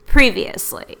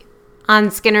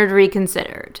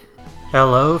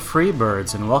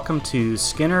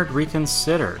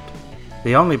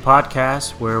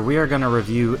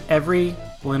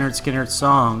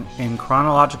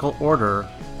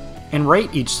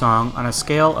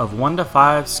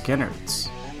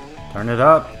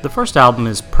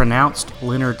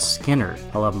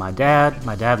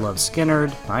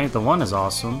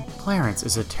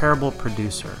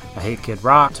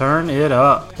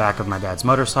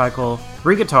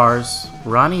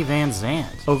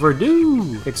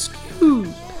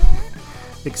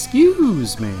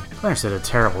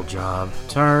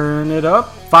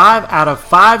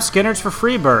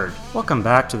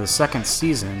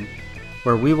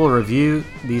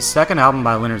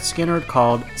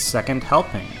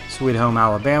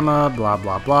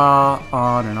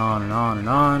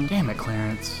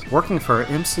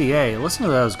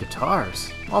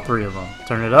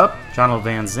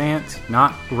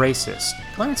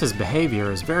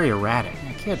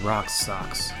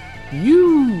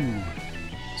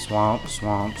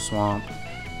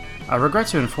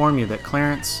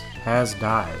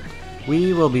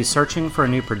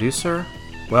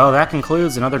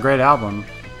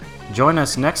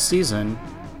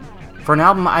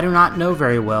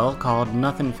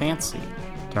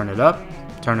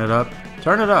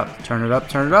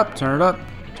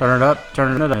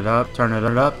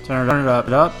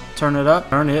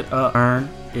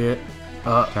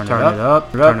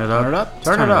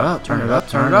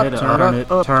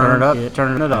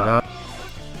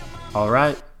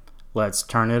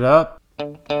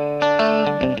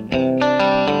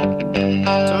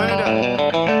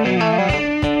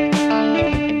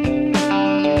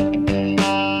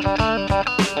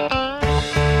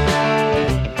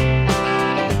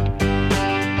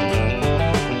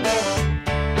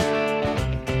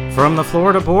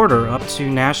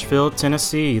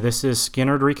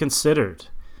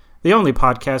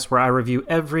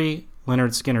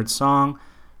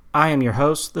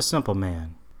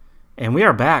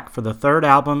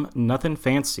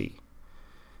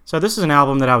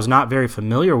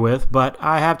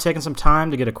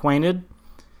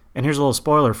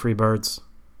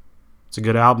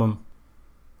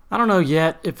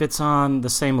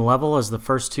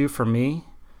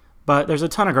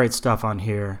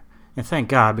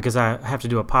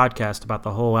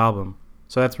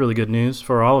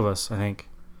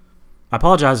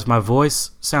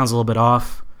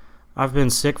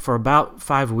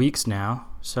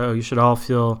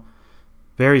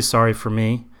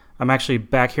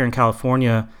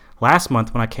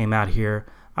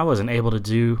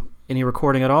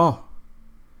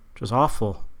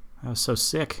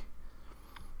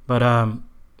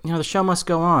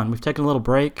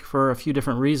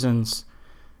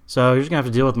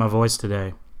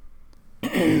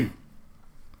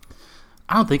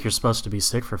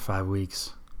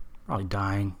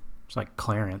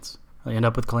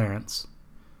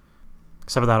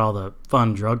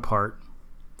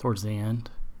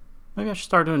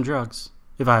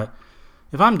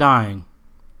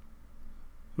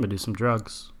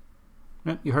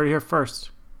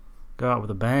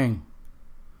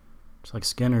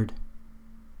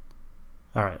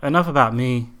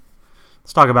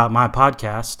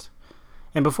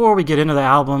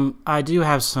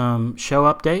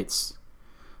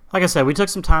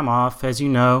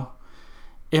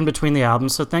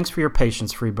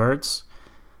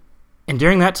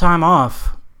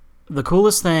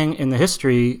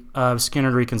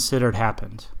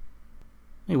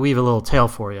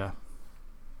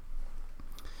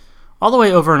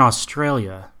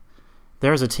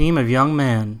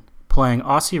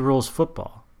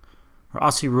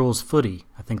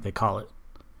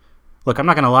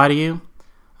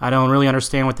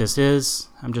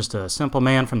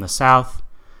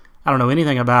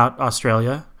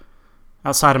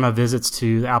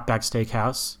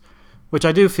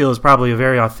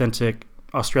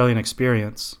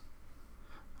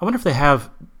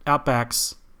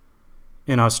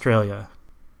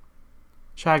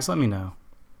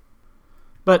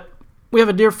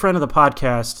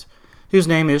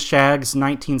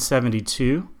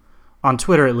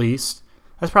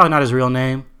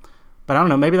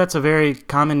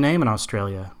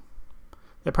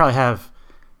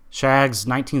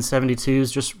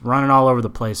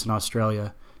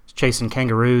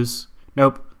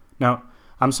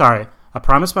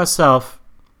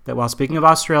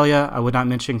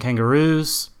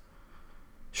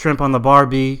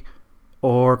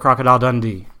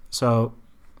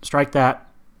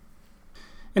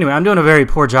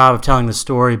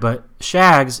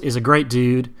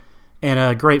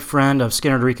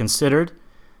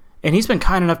And he's been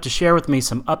kind enough to share with me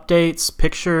some updates,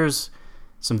 pictures,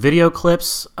 some video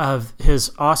clips of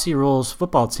his Aussie Rules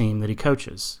football team that he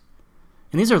coaches.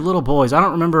 And these are little boys. I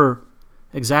don't remember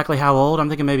exactly how old. I'm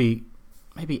thinking maybe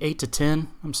 8 to 10.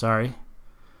 I'm sorry.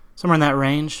 Somewhere in that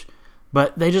range.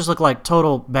 But they just look like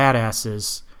total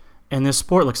badasses. And this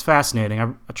sport looks fascinating.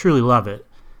 I truly love it.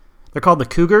 They're called the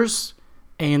Cougars,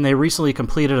 and they recently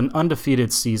completed an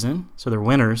undefeated season, so they're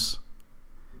winners.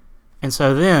 And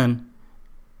so then,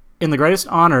 in the greatest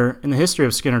honor in the history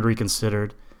of Skynyrd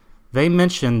Reconsidered, they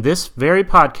mentioned this very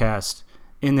podcast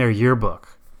in their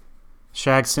yearbook.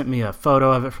 Shag sent me a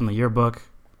photo of it from the yearbook.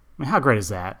 I mean, how great is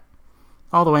that?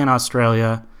 All the way in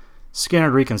Australia,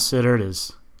 Skynyrd Reconsidered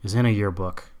is in a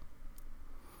yearbook.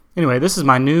 Anyway, this is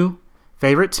my new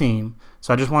favorite team,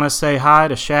 so I just want to say hi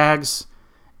to Shags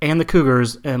and the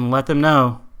Cougars and let them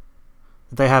know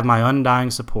that they have my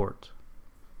undying support.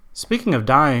 Speaking of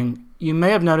dying, you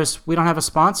may have noticed we don't have a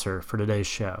sponsor for today's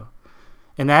show.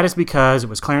 And that is because it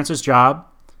was Clarence's job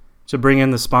to bring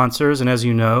in the sponsors, and as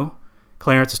you know,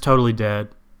 Clarence is totally dead.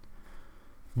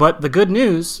 But the good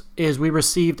news is we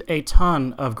received a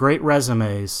ton of great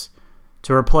resumes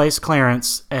to replace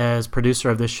Clarence as producer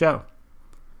of this show.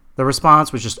 The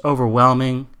response was just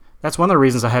overwhelming. That's one of the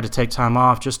reasons I had to take time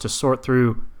off, just to sort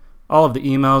through all of the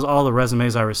emails, all the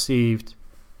resumes I received.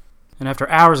 And after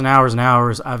hours and hours and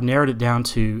hours, I've narrowed it down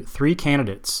to 3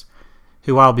 candidates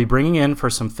who I'll be bringing in for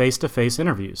some face-to-face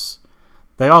interviews.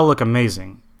 They all look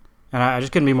amazing, and I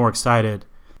just couldn't be more excited.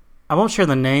 I won't share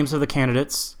the names of the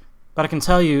candidates, but I can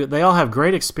tell you they all have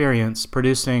great experience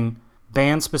producing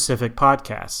band-specific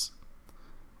podcasts.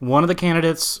 One of the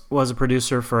candidates was a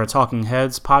producer for a Talking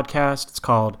Heads podcast. It's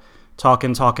called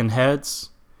Talkin' Heads.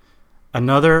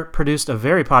 Another produced a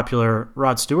very popular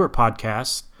Rod Stewart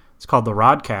podcast. It's called The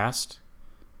Rodcast.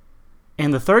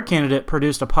 And the third candidate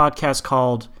produced a podcast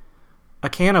called A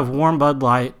Can of Warm Bud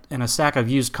Light and a Sack of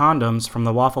Used Condoms from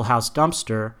the Waffle House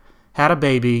Dumpster Had a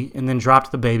Baby and then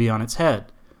Dropped the Baby on Its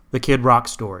Head. The Kid Rock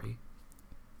Story.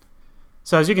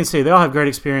 So as you can see, they all have great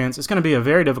experience. It's going to be a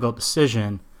very difficult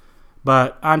decision,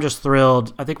 but I'm just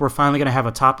thrilled. I think we're finally going to have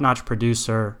a top-notch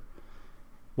producer.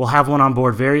 We'll have one on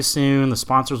board very soon. The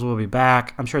sponsors will be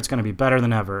back. I'm sure it's going to be better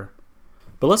than ever.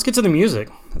 But let's get to the music.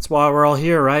 That's why we're all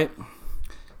here, right?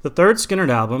 The third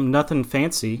Skynyrd album, Nothing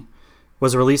Fancy,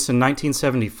 was released in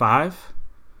 1975.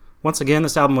 Once again,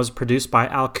 this album was produced by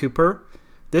Al Kooper.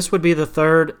 This would be the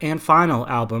third and final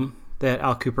album that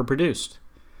Al Kooper produced.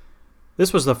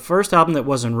 This was the first album that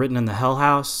wasn't written in the Hell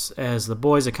House, as the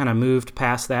boys had kind of moved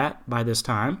past that by this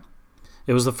time.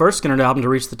 It was the first Skynyrd album to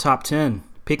reach the top 10,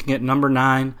 peaking at number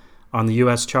 9 on the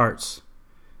U.S. charts.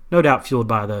 No doubt fueled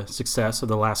by the success of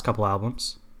the last couple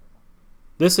albums.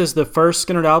 This is the first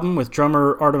Skynyrd album with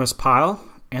drummer Artemis Pyle,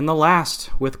 and the last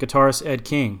with guitarist Ed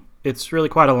King. It's really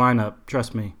quite a lineup,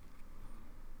 trust me.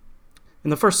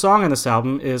 And the first song on this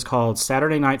album is called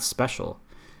Saturday Night Special.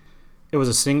 It was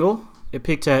a single. It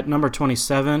peaked at number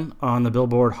 27 on the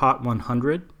Billboard Hot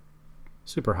 100.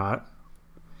 Super hot.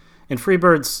 And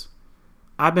Freebirds,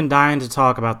 I've been dying to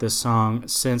talk about this song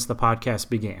since the podcast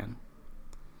began.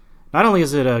 Not only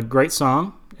is it a great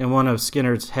song and one of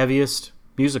Skynyrd's heaviest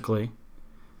musically,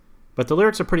 but the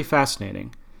lyrics are pretty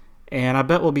fascinating, and I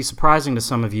bet will be surprising to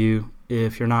some of you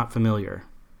if you're not familiar.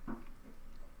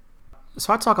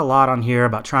 So I talk a lot on here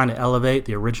about trying to elevate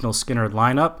the original Skynyrd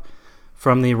lineup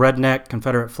from the redneck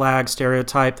Confederate flag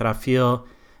stereotype that I feel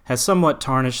has somewhat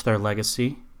tarnished their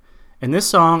legacy. And this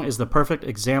song is the perfect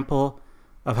example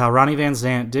of how Ronnie Van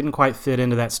Zant didn't quite fit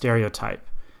into that stereotype,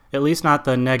 at least not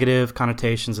the negative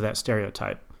connotations of that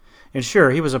stereotype. And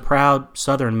sure, he was a proud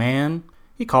Southern man.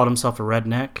 He called himself a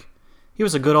redneck. He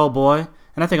was a good old boy,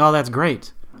 and I think all that's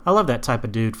great. I love that type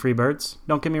of dude, Freebirds.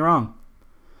 Don't get me wrong.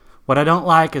 What I don't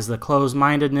like is the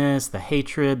closed-mindedness, the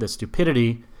hatred, the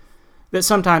stupidity that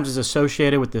sometimes is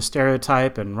associated with this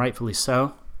stereotype, and rightfully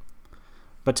so.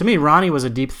 But to me, Ronnie was a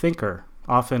deep thinker,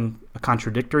 often a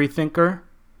contradictory thinker,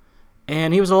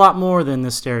 and he was a lot more than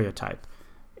this stereotype.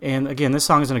 And again, this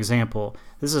song is an example.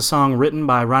 This is a song written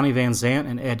by Ronnie Van Zant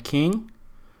and Ed King.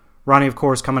 Ronnie, of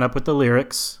course, coming up with the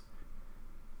lyrics.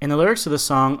 And the lyrics of the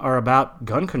song are about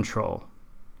gun control.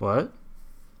 What?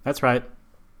 That's right.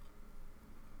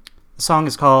 The song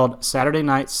is called Saturday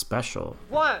Night Special.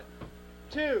 1,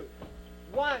 2,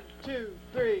 1, 2,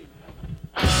 3.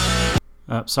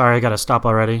 Sorry, I gotta stop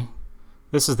already.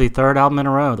 This is the third album in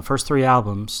a row, the first 3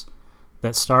 albums,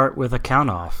 that start with a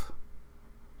count-off.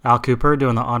 Al Kooper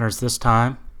doing the honors this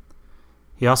time.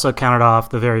 He also counted off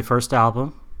the very first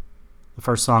album, the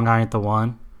first song, I Ain't the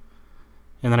One.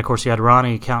 And then, of course, you had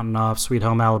Ronnie counting off Sweet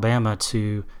Home Alabama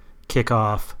to kick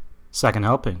off Second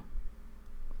Helping. All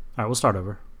right, we'll start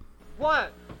over. 1,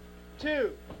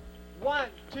 2, 1,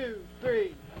 2,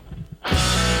 3.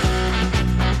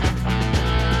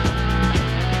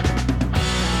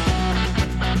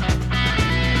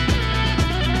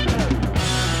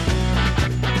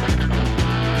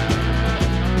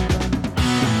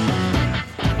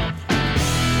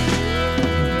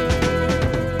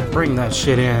 Bring that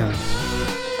shit in.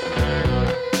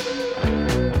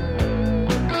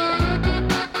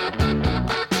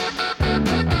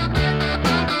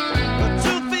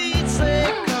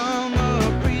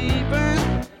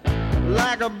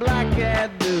 A black cat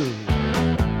do,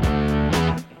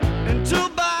 and two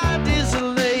bodies are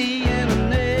laying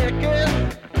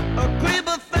naked. A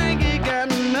creeper think he got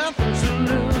nothing to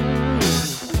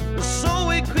lose, so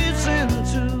he creeps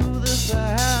into this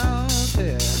house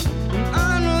here and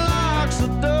unlocks the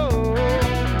door.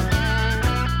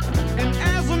 And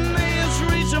as the man's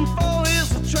reaching for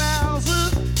his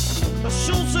trousers,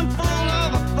 shoots him full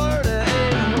of a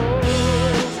 38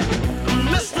 holes.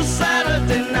 Mr.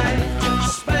 Saturday Night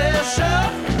Special,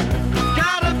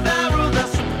 got a barrel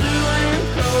that's blue and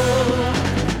cold.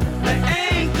 They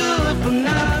ain't good for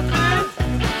nothing,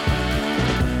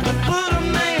 but put a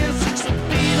man 6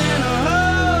 feet in a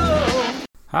hole.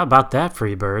 How about that,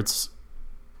 Freebirds?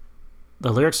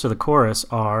 The lyrics to the chorus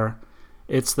are,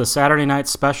 "It's the Saturday Night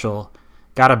Special,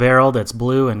 got a barrel that's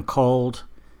blue and cold.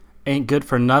 Ain't good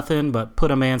for nothing, but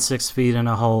put a man 6 feet in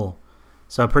a hole."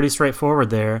 So pretty straightforward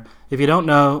there. If you don't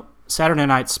know, Saturday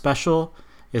Night Special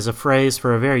is a phrase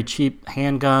for a very cheap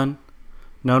handgun,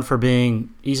 known for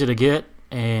being easy to get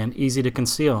and easy to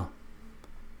conceal.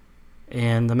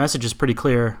 And the message is pretty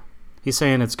clear. He's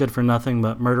saying it's good for nothing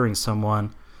but murdering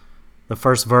someone. The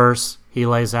first verse, he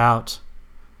lays out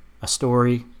a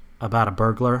story about a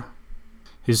burglar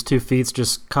whose 2 feet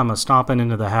just come a-stomping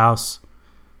into the house.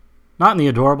 Not in the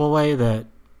adorable way that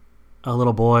a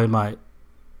little boy might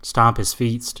stomp his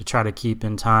feet to try to keep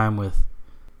in time with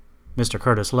Mr.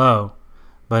 Curtis Lowe,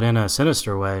 but in a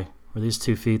sinister way, where these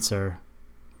 2 feet are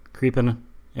creeping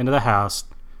into the house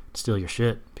to steal your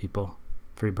shit, people.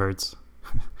 Free birds.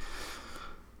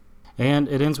 And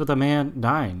it ends with a man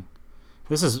dying.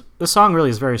 This song really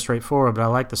is very straightforward, but I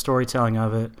like the storytelling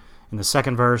of it. In the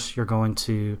second verse, you're going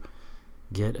to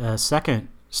get a second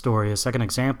story, a second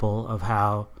example of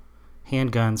how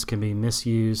handguns can be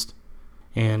misused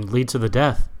and lead to the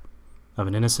death of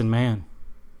an innocent man.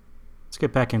 Let's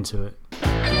get back into it.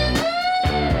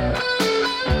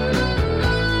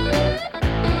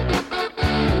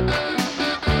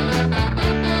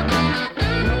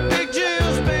 Big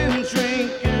Jim's been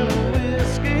drinking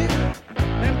whiskey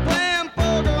and playing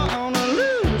poker on a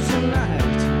losing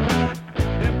night.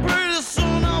 And pretty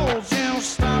soon old Jim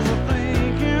starts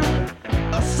thinking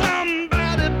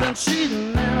somebody been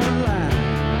cheating in her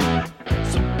life.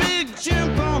 So Big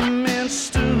Jim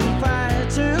commenced to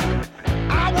fighting.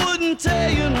 I wouldn't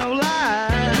tell you no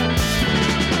lie.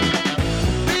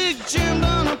 Big Jim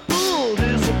done pulled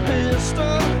his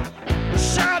pistol,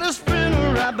 shot his friend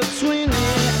right between the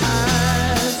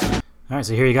eyes. All right,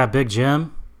 so here you got Big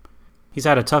Jim. He's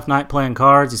had a tough night playing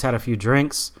cards. He's had a few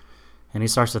drinks, and he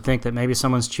starts to think that maybe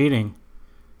someone's cheating.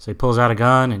 So he pulls out a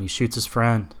gun and he shoots his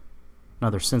friend.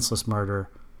 Another senseless murder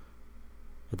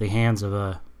at the hands of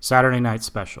a Saturday Night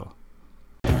Special.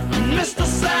 Mr.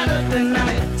 Saturday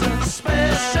Night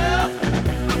Special,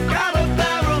 got a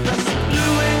barrel that's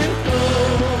blue and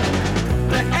gold.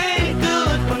 They ain't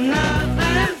good for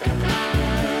nothing,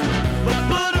 but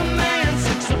put a man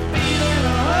 6 feet in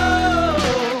a hole.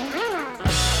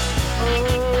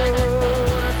 Oh,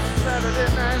 that's Saturday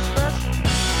Night Special.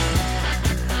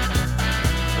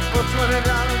 For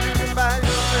 $20 you can buy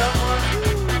yourself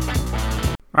one.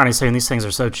 Ronnie's saying these things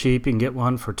are so cheap, you can get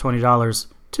one for $20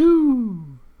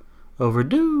 too.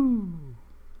 Overdue.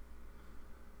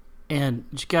 And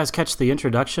did you guys catch the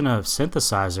introduction of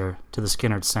synthesizer to the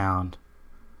Skynyrd sound?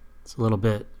 It's a little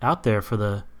bit out there for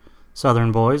the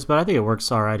Southern boys, but I think it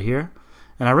works all right here.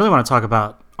 And I really want to talk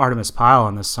about Artemis Pyle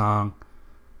on this song.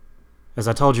 As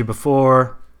I told you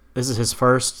before, this is his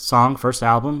first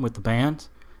album with the band,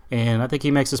 and I think he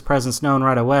makes his presence known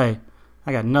right away.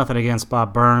 I got nothing against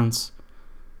Bob Burns.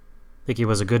 I think he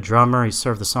was a good drummer. He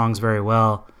served the songs very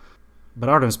well. But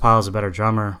Artemis Pyle is a better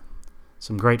drummer.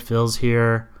 Some great fills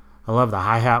here. I love the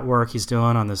hi-hat work he's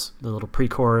doing on the little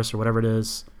pre-chorus or whatever it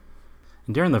is.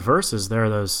 And during the verses, there are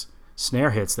those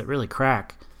snare hits that really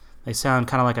crack. They sound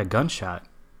kind of like a gunshot.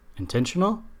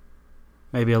 Intentional?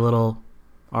 Maybe a little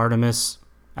Artemis,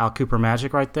 Al Cooper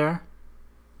magic right there.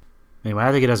 Anyway,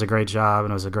 I think he does a great job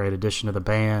and was a great addition to the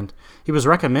band. He was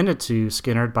recommended to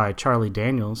Skynyrd by Charlie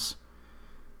Daniels,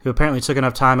 who apparently took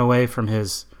enough time away from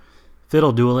his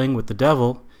fiddle dueling with the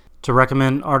devil to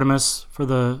recommend Artemis for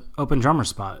the open drummer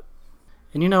spot.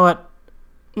 And you know what?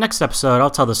 Next episode,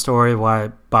 I'll tell the story of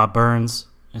why Bob Burns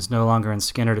is no longer in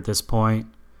Skynyrd at this point.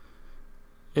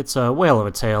 It's a whale of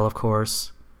a tale, of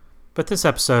course. But this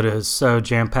episode is so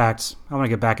jam-packed, I want to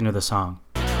get back into the song.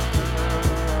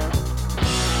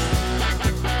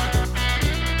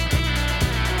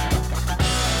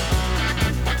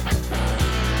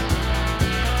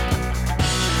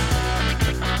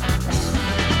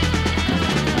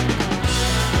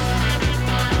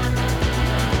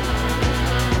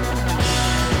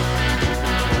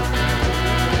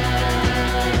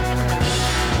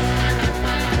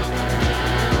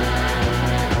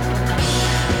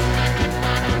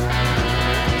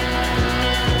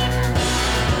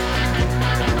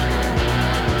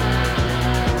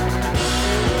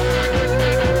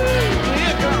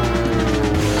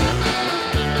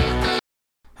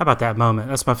 How about that moment?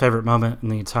 That's my favorite moment in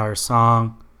the entire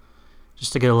song.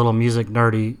 Just to get a little music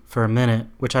nerdy for a minute,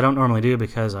 which I don't normally do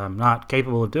because I'm not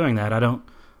capable of doing that. I'm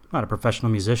not a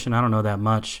professional musician. I don't know that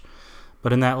much.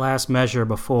 But in that last measure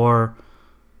before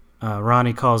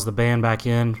Ronnie calls the band back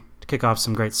in to kick off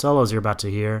some great solos you're about to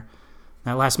hear,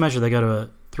 that last measure they go to a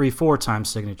 3/4 time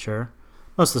signature.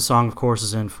 Most of the song, of course,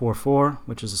 is in 4/4,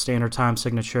 which is a standard time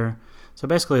signature. So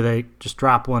basically they just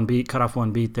drop one beat, cut off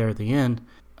one beat there at the end.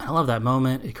 I love that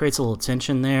moment. It creates a little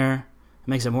tension there. It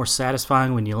makes it more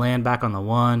satisfying when you land back on the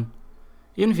one.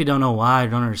 Even if you don't know why or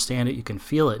don't understand it, you can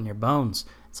feel it in your bones.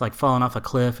 It's like falling off a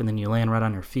cliff and then you land right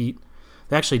on your feet.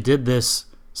 They actually did this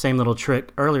same little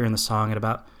trick earlier in the song at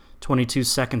about 22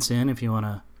 seconds in, if you want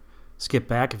to skip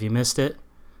back if you missed it,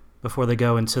 before they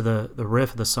go into the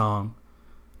riff of the song.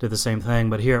 Did the same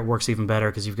thing, but here it works even better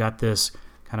because you've got this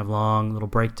kind of long little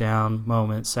breakdown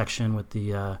moment section with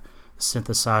the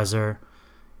synthesizer.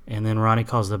 And then Ronnie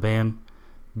calls the band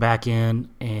back in,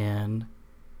 and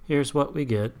here's what we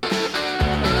get.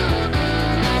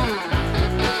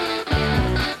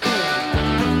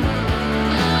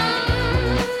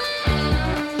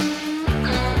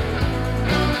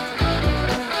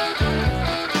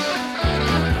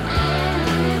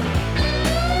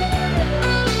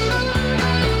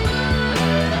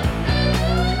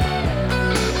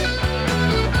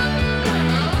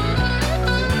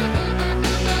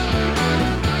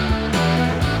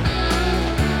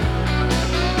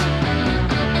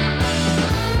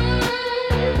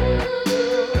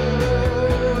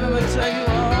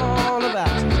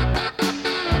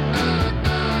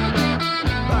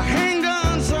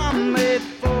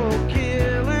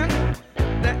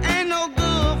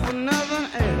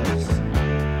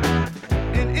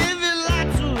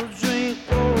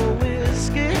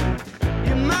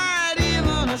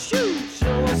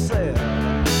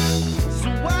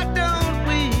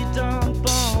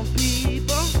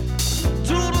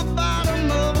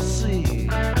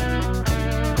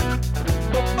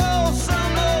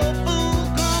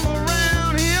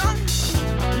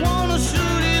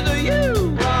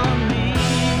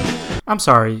 I'm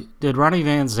sorry, did Ronnie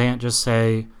Van Zant just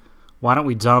say, why don't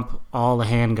we dump all the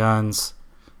handguns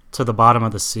to the bottom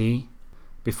of the sea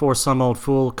before some old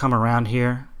fool come around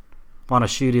here, want to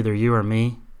shoot either you or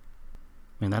me?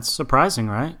 I mean, that's surprising,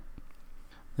 right?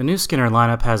 The new Skynyrd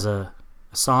lineup has a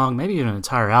song, maybe even an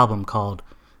entire album called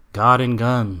God and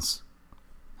Guns.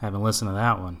 Haven't listened to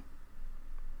that one. I'm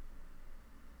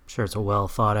sure it's a well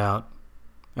thought out,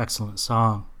 excellent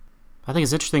song. I think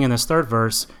it's interesting in this third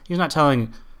verse, he's not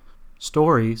telling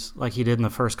stories like he did in the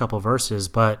first couple verses,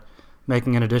 but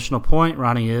making an additional point,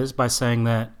 Ronnie is, by saying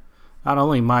that not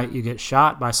only might you get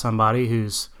shot by somebody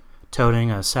who's toting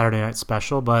a Saturday Night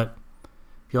Special, but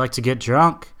if you like to get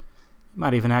drunk, you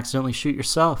might even accidentally shoot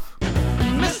yourself.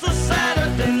 Mr.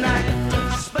 Saturday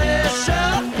Night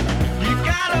Special, you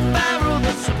got a barrel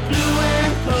that's a blue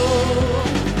and cold.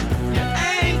 You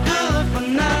ain't good for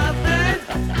nothing,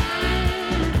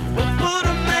 but put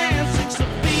a man 6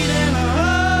 feet in a hole.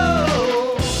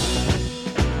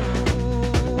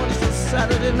 It's the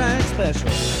Saturday Night Special,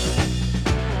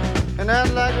 and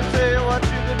I'd like to tell you what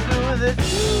you could do with it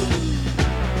too.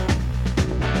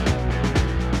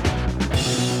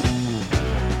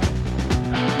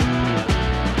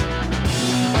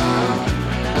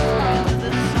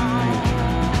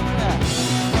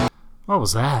 What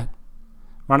was that?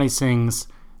 Ronnie sings,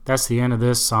 that's the end of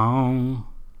this song.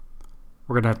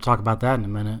 We're going to have to talk about that in a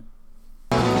minute.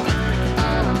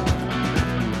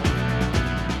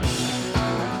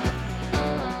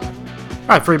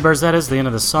 Alright, Freebirds, that is the end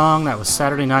of the song. That was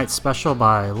Saturday Night Special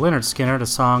by Lynyrd Skynyrd, a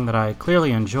song that I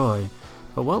clearly enjoy.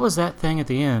 But what was that thing at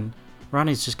the end?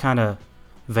 Ronnie's just kind of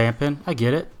vamping. I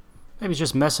get it. Maybe he's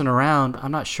just messing around.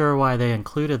 I'm not sure why they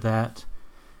included that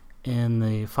in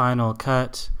the final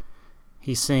cut.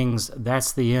 he sings,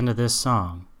 "That's the end of this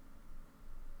song."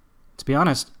 To be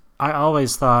honest, I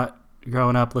always thought,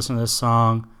 growing up listening to this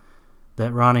song,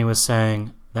 that Ronnie was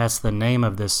saying, "That's the name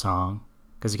of this song,"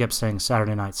 because he kept saying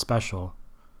Saturday Night Special.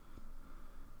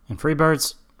 And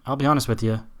Freebirds, I'll be honest with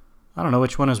you, I don't know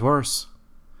which one is worse.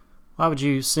 Why would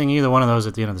you sing either one of those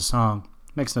at the end of the song?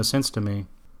 Makes no sense to me.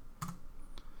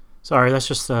 Sorry, that's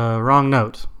just a wrong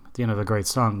note at the end of a great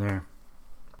song there.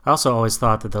 I also always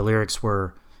thought that the lyrics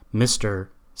were Mr.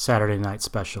 Saturday Night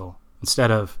Special.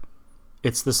 Instead of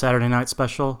It's the Saturday Night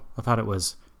Special, I thought it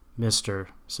was Mr.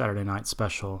 Saturday Night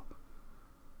Special.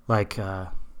 Like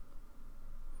a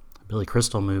Billy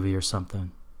Crystal movie or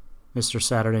something. Mr.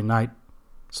 Saturday Night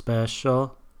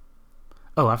Special.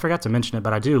 Oh, I forgot to mention it,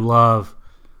 but I do love,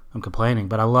 I'm complaining,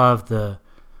 but I love the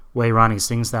way Ronnie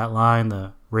sings that line,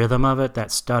 the rhythm of it,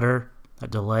 that stutter,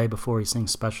 that delay before he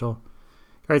sings special.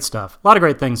 Great stuff. A lot of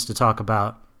great things to talk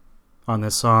about on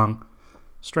this song.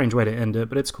 Strange way to end it,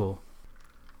 but it's cool.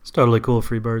 It's totally cool,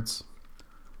 Freebirds.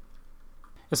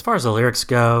 As far as the lyrics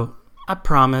go, I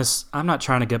promise I'm not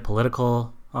trying to get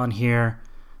political on here.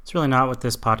 It's really not what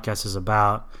this podcast is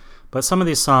about. But some of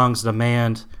these songs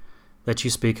demand that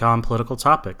you speak on political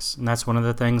topics. And that's one of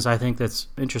the things I think that's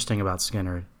interesting about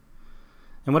Skynyrd.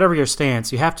 And whatever your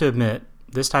stance, you have to admit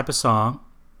this type of song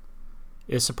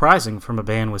is surprising from a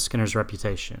band with Skynyrd's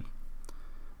reputation.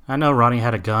 I know Ronnie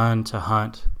had a gun to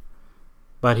hunt,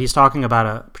 but he's talking about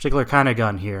a particular kind of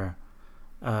gun here.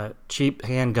 A cheap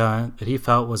handgun that he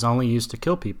felt was only used to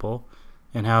kill people,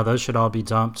 and how those should all be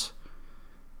dumped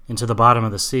into the bottom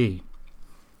of the sea.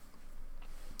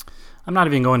 I'm not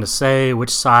even going to say which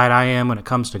side I am when it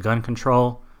comes to gun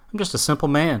control. I'm just a simple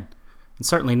man, and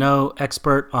certainly no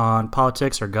expert on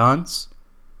politics or guns.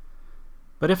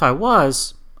 But if I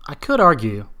was, I could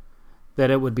argue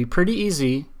that it would be pretty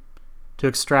easy to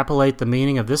extrapolate the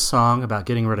meaning of this song about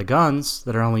getting rid of guns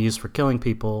that are only used for killing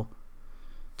people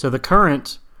to the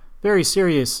current, very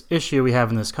serious issue we have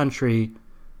in this country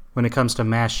when it comes to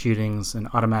mass shootings and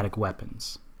automatic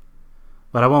weapons.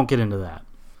 But I won't get into that.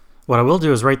 What I will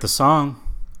do is rate the song.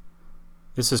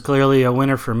 This is clearly a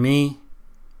winner for me.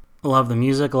 Love the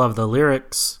music, love the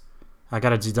lyrics. I got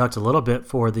to deduct a little bit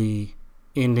for the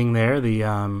ending there,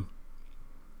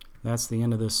 that's the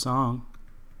end of this song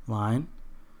line.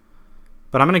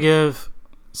 But I'm going to give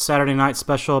Saturday Night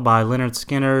Special by Lynyrd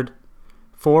Skynyrd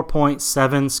 4.7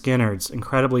 Skynyrds.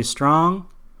 Incredibly strong.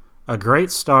 A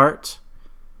great start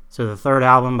to the third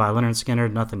album by Lynyrd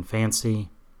Skynyrd, Nothing Fancy.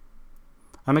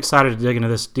 I'm excited to dig into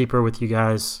this deeper with you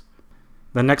guys.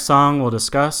 The next song we'll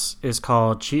discuss is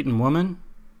called Cheatin' Woman.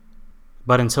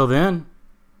 But until then,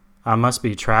 I must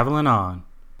be traveling on.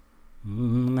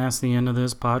 That's the end of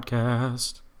this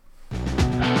podcast.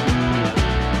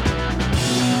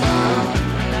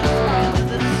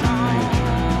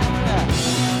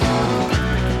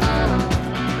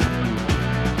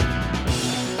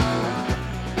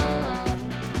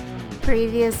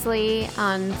 Previously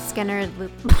on Skynyrd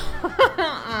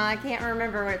I can't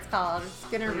remember what it's called.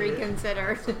 Skynyrd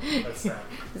Reconsidered. That's that.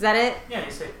 Is that it? Yeah,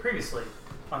 you say previously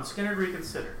on Skynyrd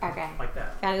Reconsidered. Okay. Like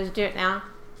that. Can I just do it now?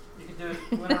 You can do it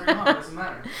whenever you want. It doesn't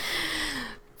matter.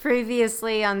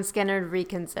 Previously on Skynyrd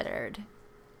Reconsidered.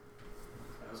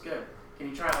 That was good. Can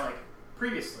you try like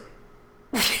previously?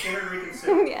 Skynyrd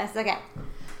Reconsidered. Yes, okay.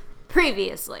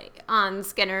 Previously on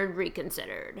Skynyrd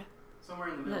Reconsidered. Somewhere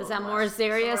in the middle. Is that more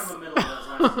serious? Somewhere in the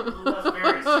middle. That's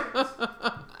very serious.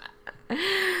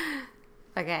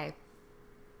 Okay.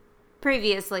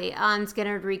 Previously on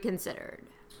Skynyrd Reconsidered.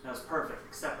 That was perfect,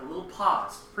 except a little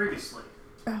pause. Previously.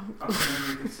 On Skynyrd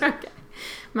Reconsidered. Okay.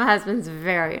 My husband's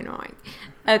very annoying.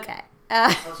 Okay.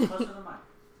 Closer to the mic.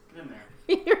 Get in there.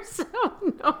 You're so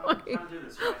annoying. I'm trying to do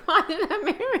this right. Why did I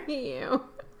marry you?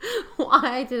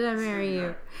 Why did I marry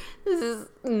you? This is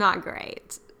not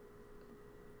great.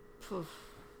 Do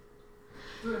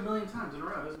it a million times in a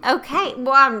row, isn't it? Okay,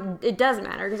 well, it doesn't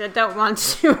matter because I don't want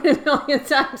to do it a million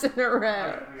times in a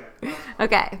row.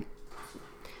 Okay.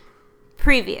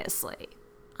 Previously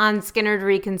on Skynyrd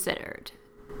Reconsidered.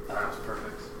 That was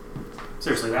perfect.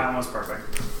 Seriously, that one was perfect.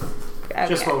 Okay.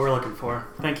 Just what we're looking for.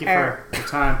 Thank you for your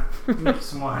time. Make you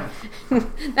some wine.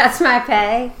 That's my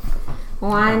pay.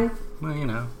 Wine.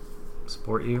 Well,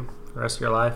 support you the rest of your life.